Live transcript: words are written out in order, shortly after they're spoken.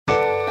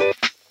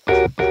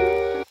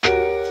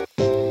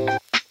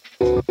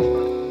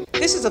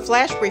This is a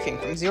flash briefing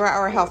from 0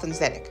 Hour Health and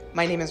Zedek.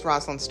 My name is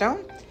Rosalind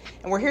Stone,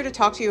 and we're here to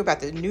talk to you about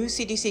the new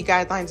CDC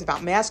guidelines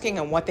about masking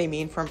and what they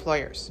mean for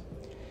employers.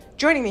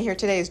 Joining me here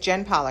today is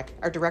Jen Pollack,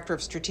 our Director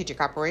of Strategic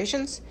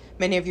Operations.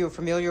 Many of you are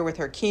familiar with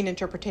her keen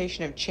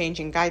interpretation of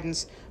changing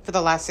guidance for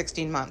the last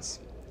 16 months.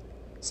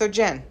 So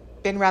Jen,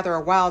 been rather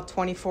a wild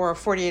 24 or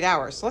 48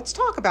 hours. Let's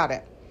talk about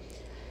it.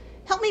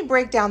 Help me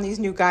break down these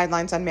new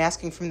guidelines on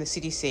masking from the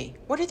CDC.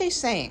 What are they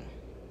saying?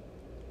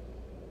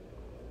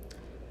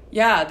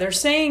 Yeah, they're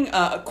saying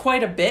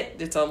quite a bit.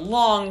 It's a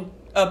long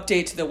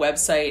update to the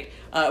website.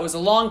 It was a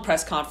long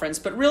press conference,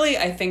 but really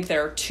I think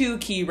there are two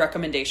key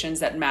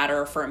recommendations that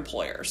matter for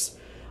employers.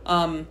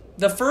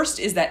 The first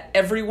is that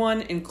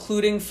everyone,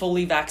 including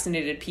fully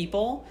vaccinated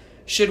people,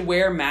 should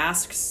wear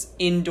masks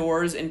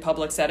indoors in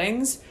public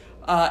settings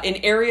in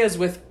areas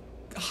with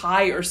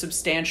high or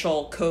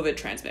substantial COVID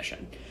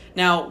transmission.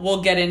 Now,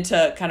 we'll get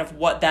into kind of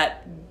what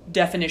that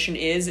definition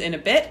is in a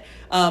bit,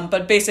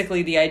 but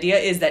basically the idea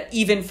is that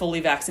even fully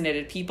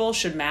vaccinated people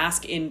should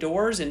mask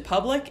indoors in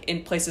public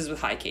in places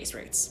with high case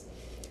rates.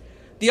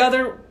 The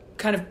other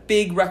kind of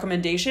big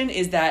recommendation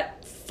is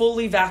that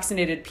fully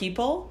vaccinated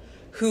people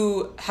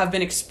who have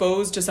been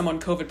exposed to someone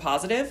COVID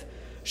positive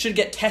should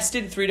get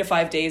tested 3 to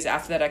 5 days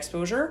after that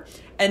exposure,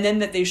 and then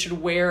that they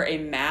should wear a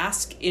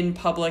mask in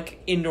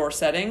public indoor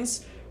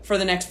settings for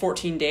the next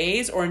 14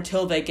 days or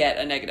until they get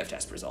a negative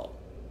test result.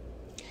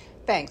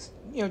 Thanks.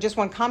 Just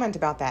one comment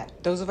about that.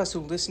 Those of us who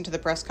listened to the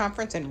press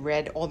conference and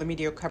read all the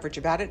media coverage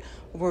about it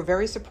were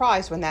very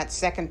surprised when that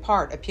second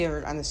part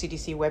appeared on the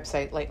CDC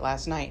website late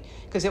last night,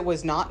 because it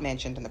was not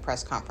mentioned in the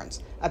press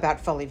conference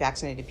about fully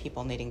vaccinated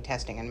people needing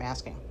testing and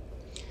masking.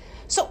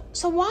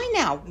 So why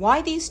now?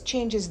 Why these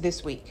changes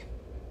this week?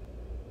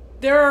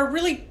 There are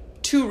really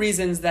two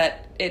reasons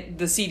that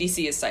the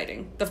CDC is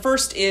citing. The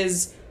first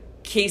is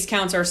case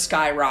counts are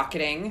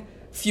skyrocketing,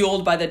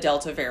 fueled by the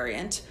Delta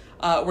variant.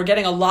 We're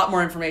getting a lot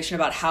more information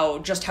about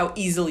how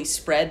easily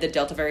spread the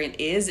Delta variant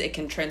is. It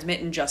can transmit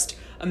in just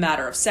a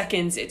matter of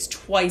seconds. It's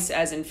twice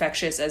as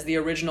infectious as the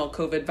original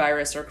COVID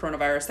virus or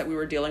coronavirus that we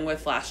were dealing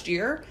with last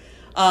year.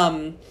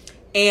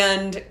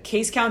 And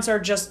case counts are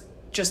just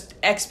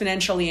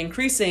exponentially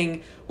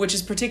increasing, which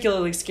is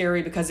particularly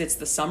scary because it's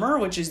the summer,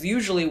 which is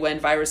usually when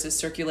viruses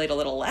circulate a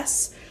little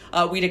less.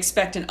 We'd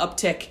expect an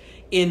uptick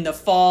in the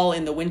fall,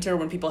 in the winter,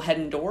 when people head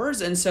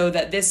indoors. And so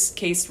that this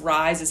case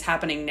rise is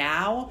happening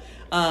now,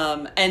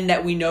 and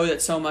that we know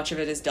that so much of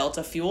it is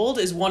Delta fueled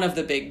is one of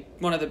the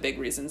big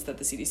reasons that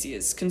the CDC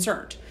is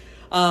concerned.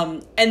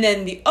 And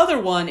then the other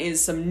one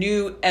is some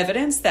new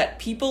evidence that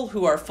people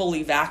who are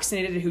fully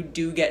vaccinated who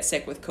do get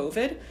sick with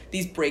COVID,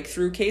 these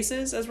breakthrough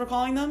cases, as we're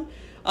calling them,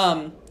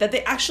 that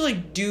they actually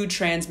do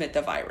transmit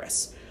the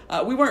virus.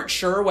 We weren't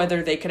sure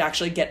whether they could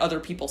actually get other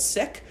people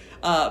sick,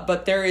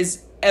 but there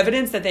is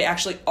evidence that they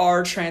actually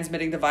are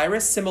transmitting the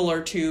virus,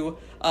 similar to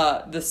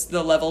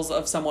the levels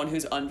of someone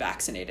who's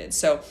unvaccinated.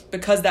 So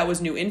because that was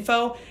new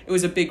info, it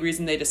was a big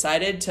reason they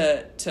decided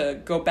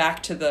to go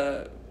back to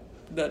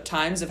the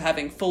times of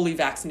having fully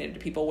vaccinated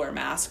people wear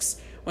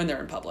masks when they're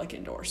in public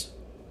indoors.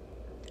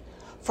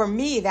 For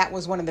me, that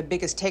was one of the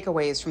biggest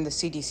takeaways from the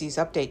CDC's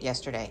update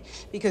yesterday,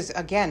 because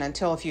again,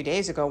 until a few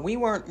days ago, we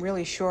weren't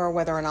really sure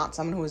whether or not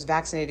someone who was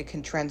vaccinated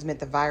can transmit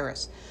the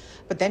virus.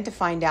 But then to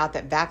find out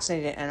that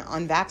vaccinated and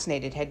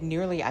unvaccinated had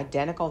nearly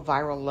identical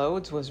viral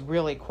loads was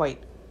really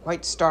quite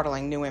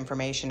startling new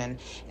information,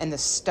 and the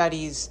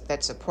studies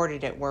that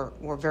supported it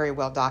were very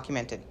well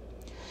documented.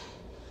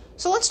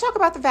 So let's talk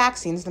about the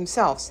vaccines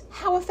themselves.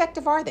 How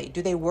effective are they?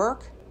 Do they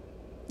work?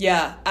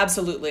 Yeah,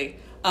 absolutely.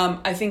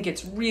 I think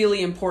it's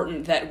really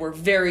important that we're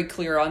very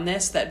clear on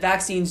this, that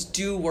vaccines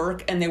do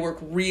work and they work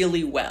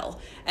really well,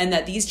 and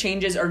that these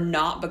changes are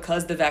not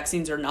because the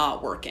vaccines are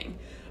not working.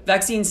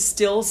 Vaccines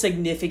still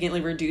significantly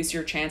reduce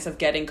your chance of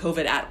getting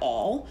COVID at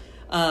all.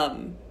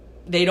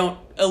 They don't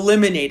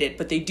eliminate it,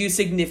 but they do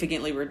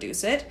significantly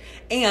reduce it.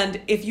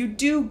 And if you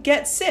do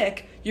get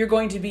sick, you're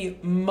going to be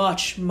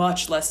much,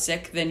 much less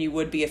sick than you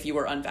would be if you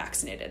were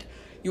unvaccinated.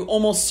 You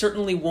almost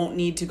certainly won't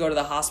need to go to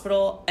the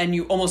hospital, and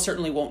you almost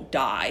certainly won't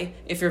die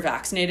if you're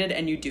vaccinated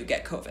and you do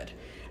get COVID.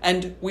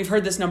 And we've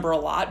heard this number a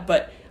lot,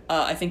 but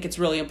I think it's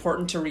really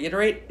important to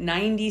reiterate,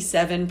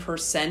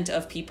 97%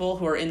 of people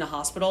who are in the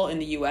hospital in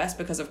the US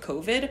because of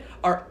COVID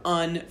are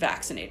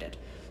unvaccinated.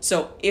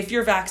 So if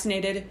you're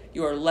vaccinated,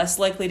 you are less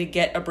likely to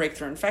get a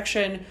breakthrough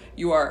infection.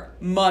 You are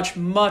much,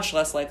 much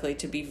less likely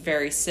to be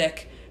very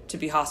sick, to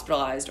be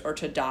hospitalized, or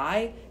to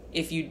die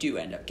if you do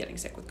end up getting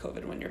sick with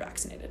COVID when you're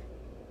vaccinated.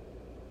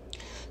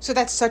 So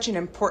that's such an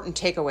important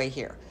takeaway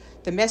here.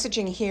 The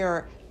messaging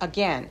here,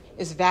 again,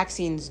 is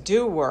vaccines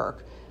do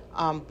work.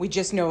 We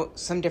just know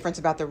some difference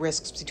about the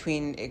risks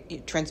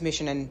between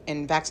transmission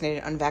in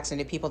vaccinated and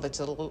unvaccinated people that's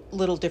a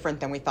little different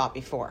than we thought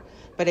before.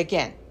 But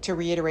again, to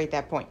reiterate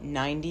that point,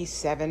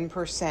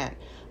 97%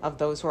 of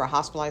those who are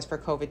hospitalized for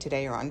COVID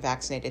today are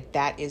unvaccinated.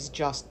 That is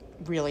just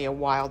really a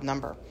wild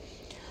number.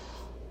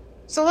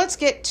 So let's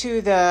get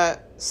to the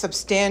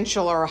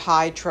substantial or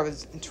high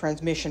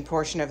transmission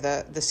portion of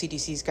the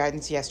CDC's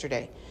guidance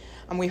yesterday.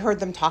 And we heard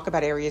them talk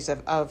about areas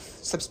of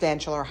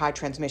substantial or high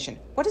transmission.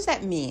 What does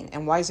that mean,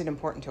 and why is it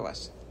important to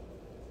us?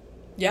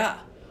 Yeah.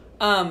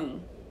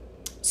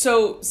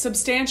 So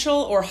substantial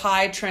or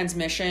high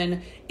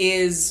transmission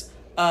is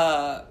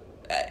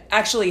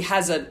actually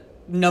has a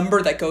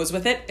number that goes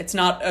with it. It's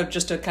not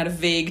just a kind of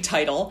vague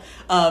title.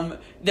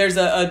 There's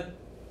a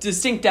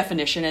distinct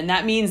definition, and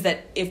that means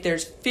that if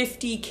there's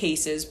 50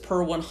 cases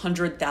per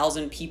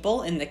 100,000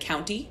 people in the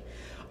county,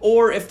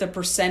 or if the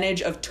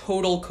percentage of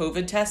total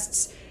COVID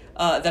tests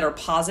that are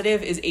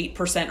positive is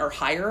 8% or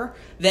higher,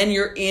 then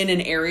you're in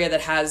an area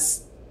that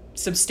has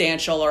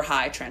substantial or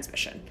high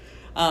transmission.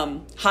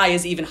 High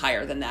is even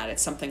higher than that.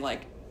 It's something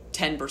like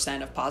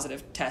 10% of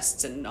positive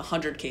tests and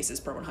 100 cases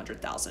per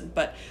 100,000.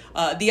 But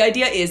the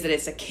idea is that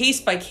it's a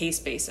case-by-case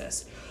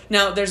basis.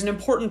 Now, there's an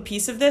important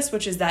piece of this,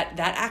 which is that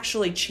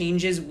actually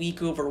changes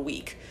week over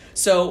week.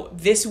 So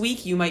this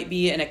week, you might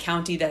be in a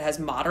county that has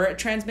moderate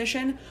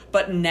transmission,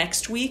 but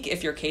next week,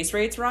 if your case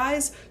rates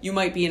rise, you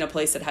might be in a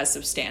place that has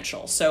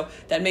substantial. So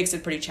that makes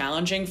it pretty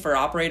challenging for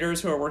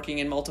operators who are working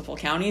in multiple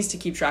counties to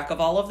keep track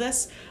of all of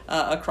this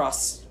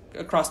across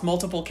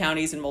multiple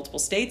counties in multiple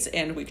states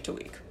and week to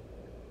week.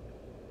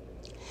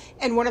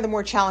 And one of the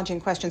more challenging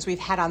questions we've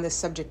had on this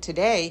subject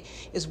today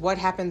is what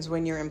happens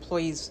when your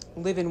employees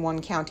live in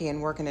one county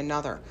and work in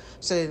another.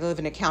 So they live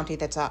in a county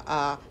that's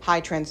a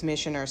high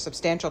transmission or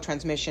substantial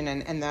transmission,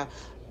 and the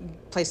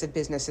place of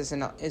business is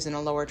in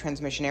a lower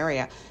transmission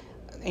area.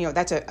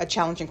 That's a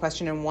challenging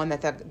question, and one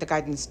that the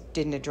guidance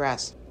didn't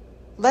address.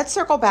 Let's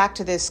circle back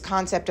to this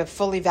concept of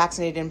fully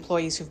vaccinated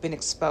employees who've been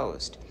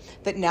exposed,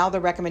 that now the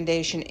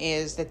recommendation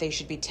is that they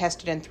should be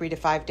tested in 3 to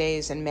 5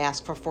 days and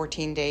masked for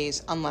 14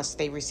 days until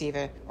they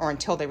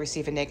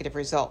receive a negative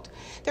result.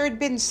 There had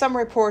been some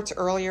reports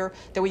earlier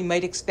that we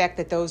might expect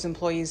that those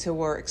employees who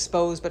were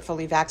exposed but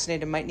fully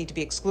vaccinated might need to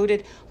be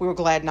excluded. We were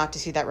glad not to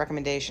see that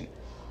recommendation.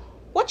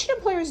 What should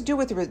employers do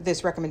with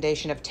this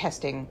recommendation of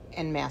testing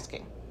and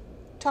masking?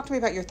 Talk to me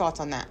about your thoughts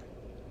on that.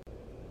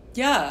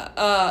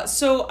 Yeah,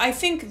 so I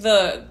think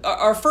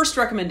our first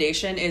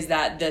recommendation is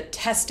that the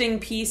testing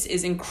piece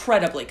is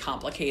incredibly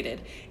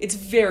complicated. It's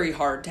very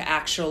hard to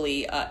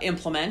actually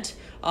implement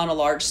on a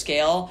large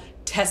scale.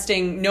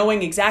 Testing,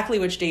 knowing exactly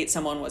which date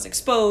someone was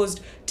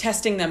exposed,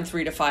 testing them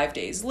 3 to 5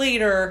 days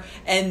later,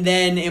 and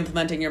then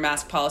implementing your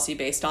mask policy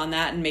based on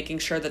that and making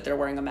sure that they're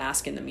wearing a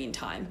mask in the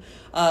meantime.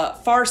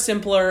 Far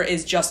simpler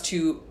is just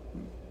to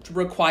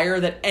require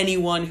that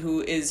anyone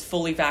who is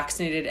fully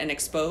vaccinated and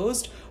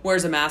exposed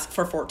wears a mask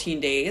for 14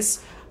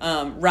 days,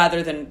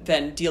 rather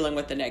than dealing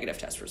with the negative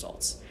test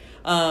results.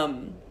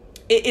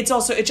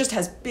 It just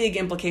has big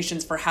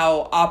implications for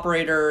how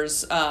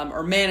operators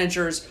or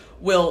managers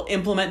will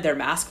implement their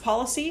mask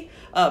policy,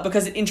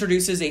 because it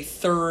introduces a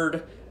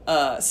third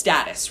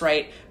status,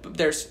 right?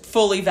 There's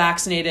fully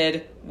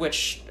vaccinated,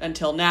 which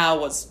until now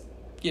was,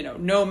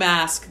 no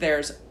mask.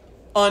 There's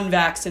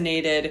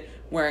unvaccinated,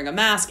 wearing a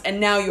mask, and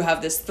now you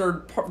have this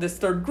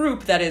third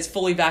group that is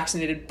fully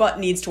vaccinated but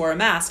needs to wear a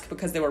mask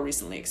because they were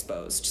recently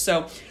exposed.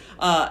 So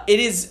it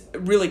is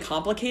really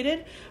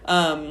complicated,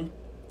 and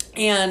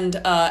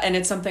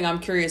it's something I'm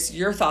curious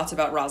your thoughts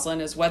about,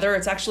 Rosalind, is whether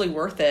it's actually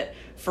worth it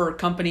for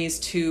companies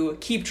to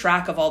keep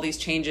track of all these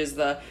changes,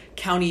 the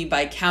county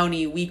by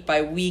county, week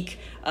by week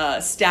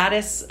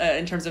status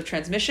in terms of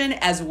transmission,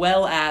 as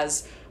well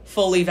as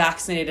fully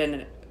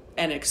vaccinated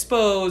and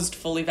exposed,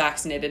 fully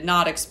vaccinated,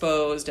 not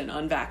exposed, and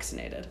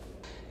unvaccinated.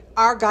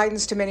 Our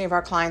guidance to many of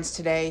our clients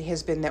today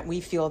has been that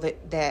we feel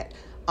that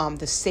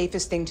the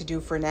safest thing to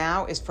do for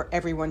now is for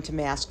everyone to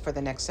mask for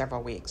the next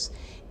several weeks.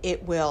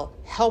 It will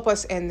help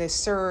us end this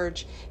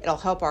surge. It'll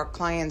help our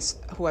clients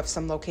who have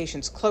some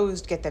locations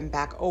closed get them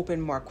back open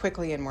more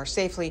quickly and more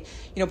safely.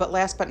 But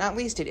last but not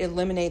least, it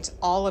eliminates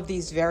all of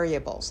these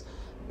variables.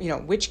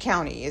 Which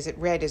county? Is it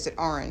red? Is it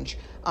orange?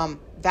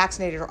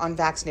 Vaccinated or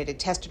unvaccinated,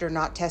 tested or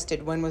not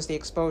tested, when was the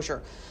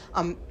exposure?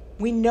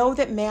 We know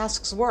that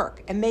masks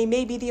work, and they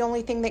may be the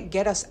only thing that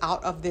get us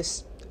out of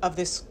this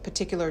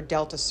particular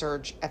Delta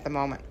surge at the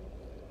moment.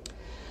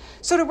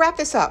 So to wrap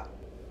this up,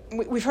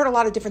 we've heard a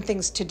lot of different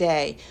things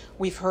today.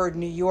 We've heard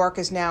New York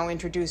is now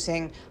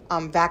introducing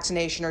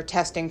vaccination or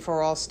testing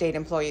for all state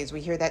employees. We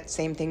hear that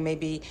same thing may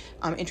be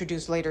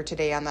introduced later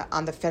today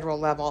on the federal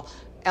level.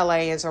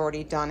 LA has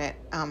already done it,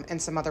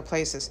 and some other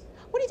places.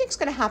 What do you think is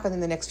going to happen in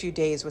the next few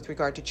days with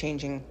regard to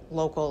changing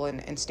local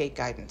and state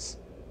guidance?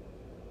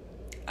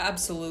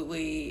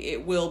 Absolutely.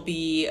 It will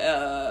be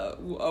a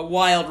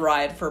wild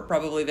ride for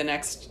probably the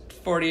next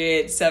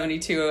 48,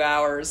 72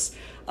 hours.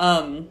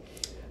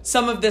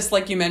 Some of this,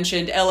 like you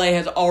mentioned, LA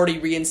has already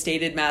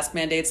reinstated mask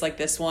mandates like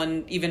this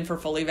one, even for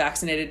fully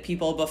vaccinated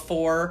people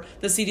before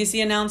the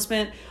CDC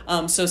announcement.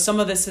 So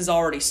some of this has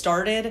already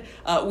started.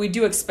 We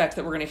do expect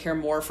that we're going to hear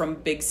more from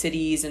big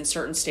cities and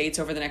certain states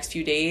over the next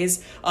few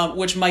days,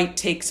 which might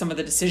take some of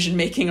the decision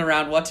making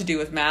around what to do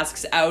with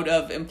masks out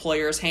of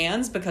employers'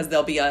 hands, because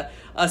there'll be a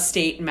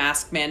state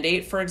mask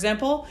mandate, for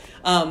example.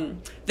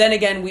 Then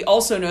again, we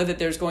also know that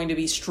there's going to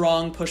be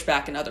strong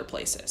pushback in other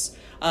places.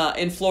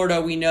 In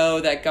Florida, we know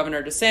that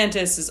Governor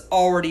DeSantis has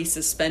already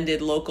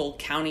suspended local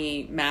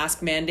county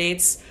mask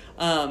mandates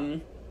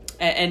and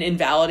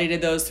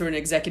invalidated those through an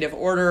executive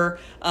order,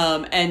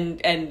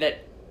 and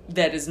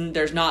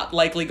there's not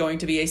likely going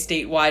to be a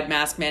statewide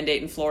mask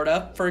mandate in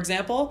Florida, for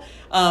example.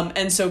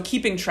 And so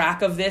keeping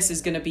track of this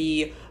is going to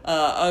be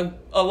a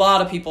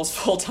lot of people's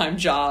full-time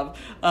job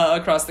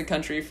across the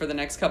country for the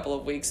next couple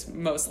of weeks,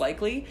 most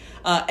likely.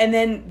 And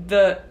then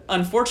the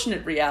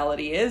unfortunate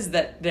reality is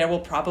that there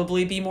will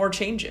probably be more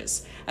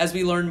changes. As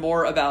we learn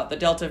more about the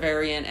Delta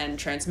variant and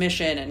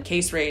transmission and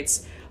case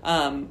rates,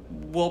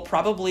 we'll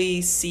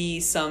probably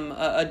see some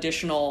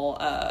additional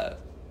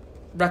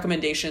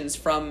recommendations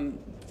from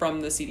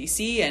the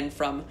CDC and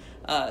from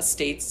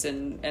states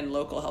and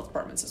local health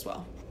departments as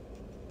well.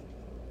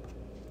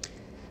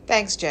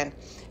 Thanks, Jen.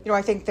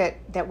 I think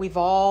that we've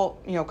all,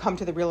 come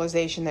to the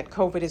realization that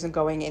COVID isn't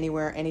going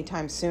anywhere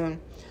anytime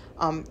soon,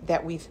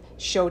 that we've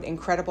showed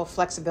incredible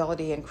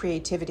flexibility and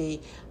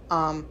creativity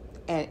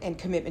and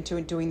commitment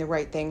to doing the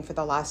right thing for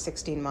the last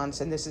 16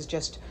 months. And this is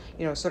just,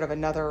 sort of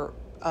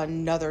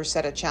another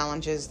set of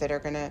challenges that are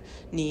going to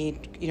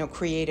need,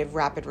 creative,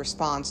 rapid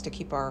response to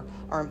keep our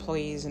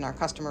employees and our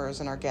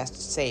customers and our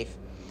guests safe.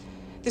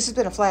 This has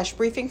been a flash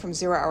briefing from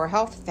 0 Hour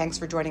Health. Thanks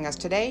for joining us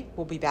today.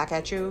 We'll be back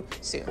at you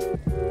soon.